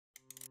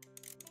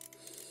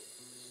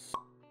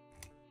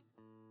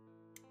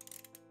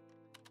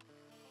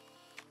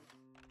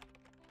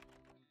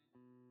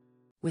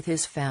With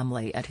his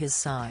family at his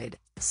side,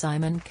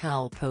 Simon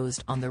Cowell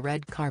posed on the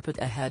red carpet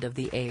ahead of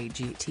the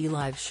AGT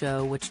live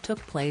show which took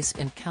place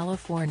in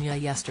California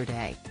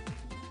yesterday.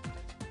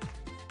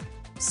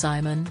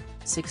 Simon,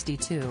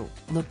 62,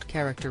 looked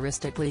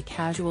characteristically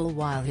casual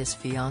while his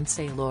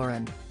fiancée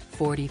Lauren,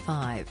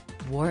 45,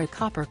 wore a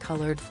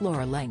copper-colored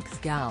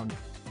floor-length gown.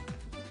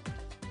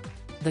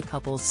 The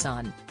couple's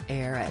son,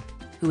 Eric,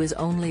 who is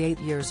only 8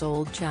 years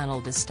old,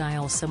 channeled a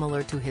style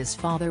similar to his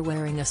father,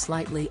 wearing a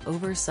slightly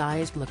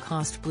oversized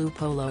Lacoste blue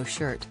polo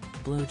shirt,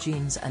 blue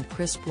jeans and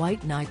crisp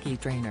white Nike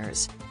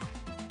trainers.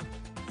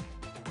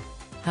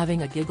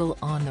 Having a giggle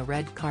on the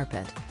red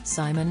carpet,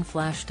 Simon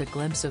flashed a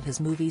glimpse of his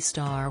movie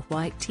star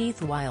white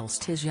teeth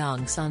whilst his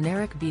young son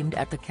Eric beamed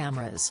at the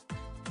cameras.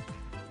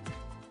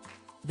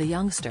 The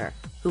youngster,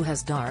 who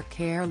has dark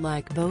hair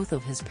like both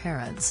of his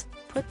parents,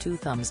 put 2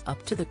 thumbs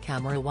up to the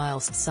camera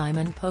whilst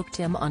Simon poked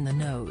him on the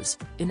nose,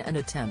 in an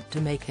attempt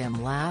to make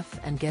him laugh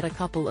and get a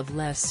couple of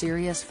less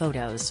serious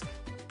photos.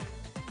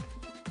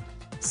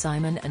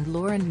 Simon and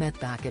Lauren met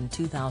back in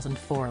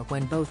 2004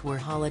 when both were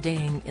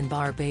holidaying in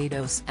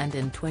Barbados, and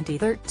in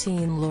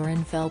 2013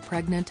 Lauren fell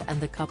pregnant and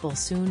the couple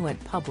soon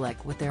went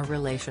public with their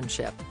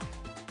relationship.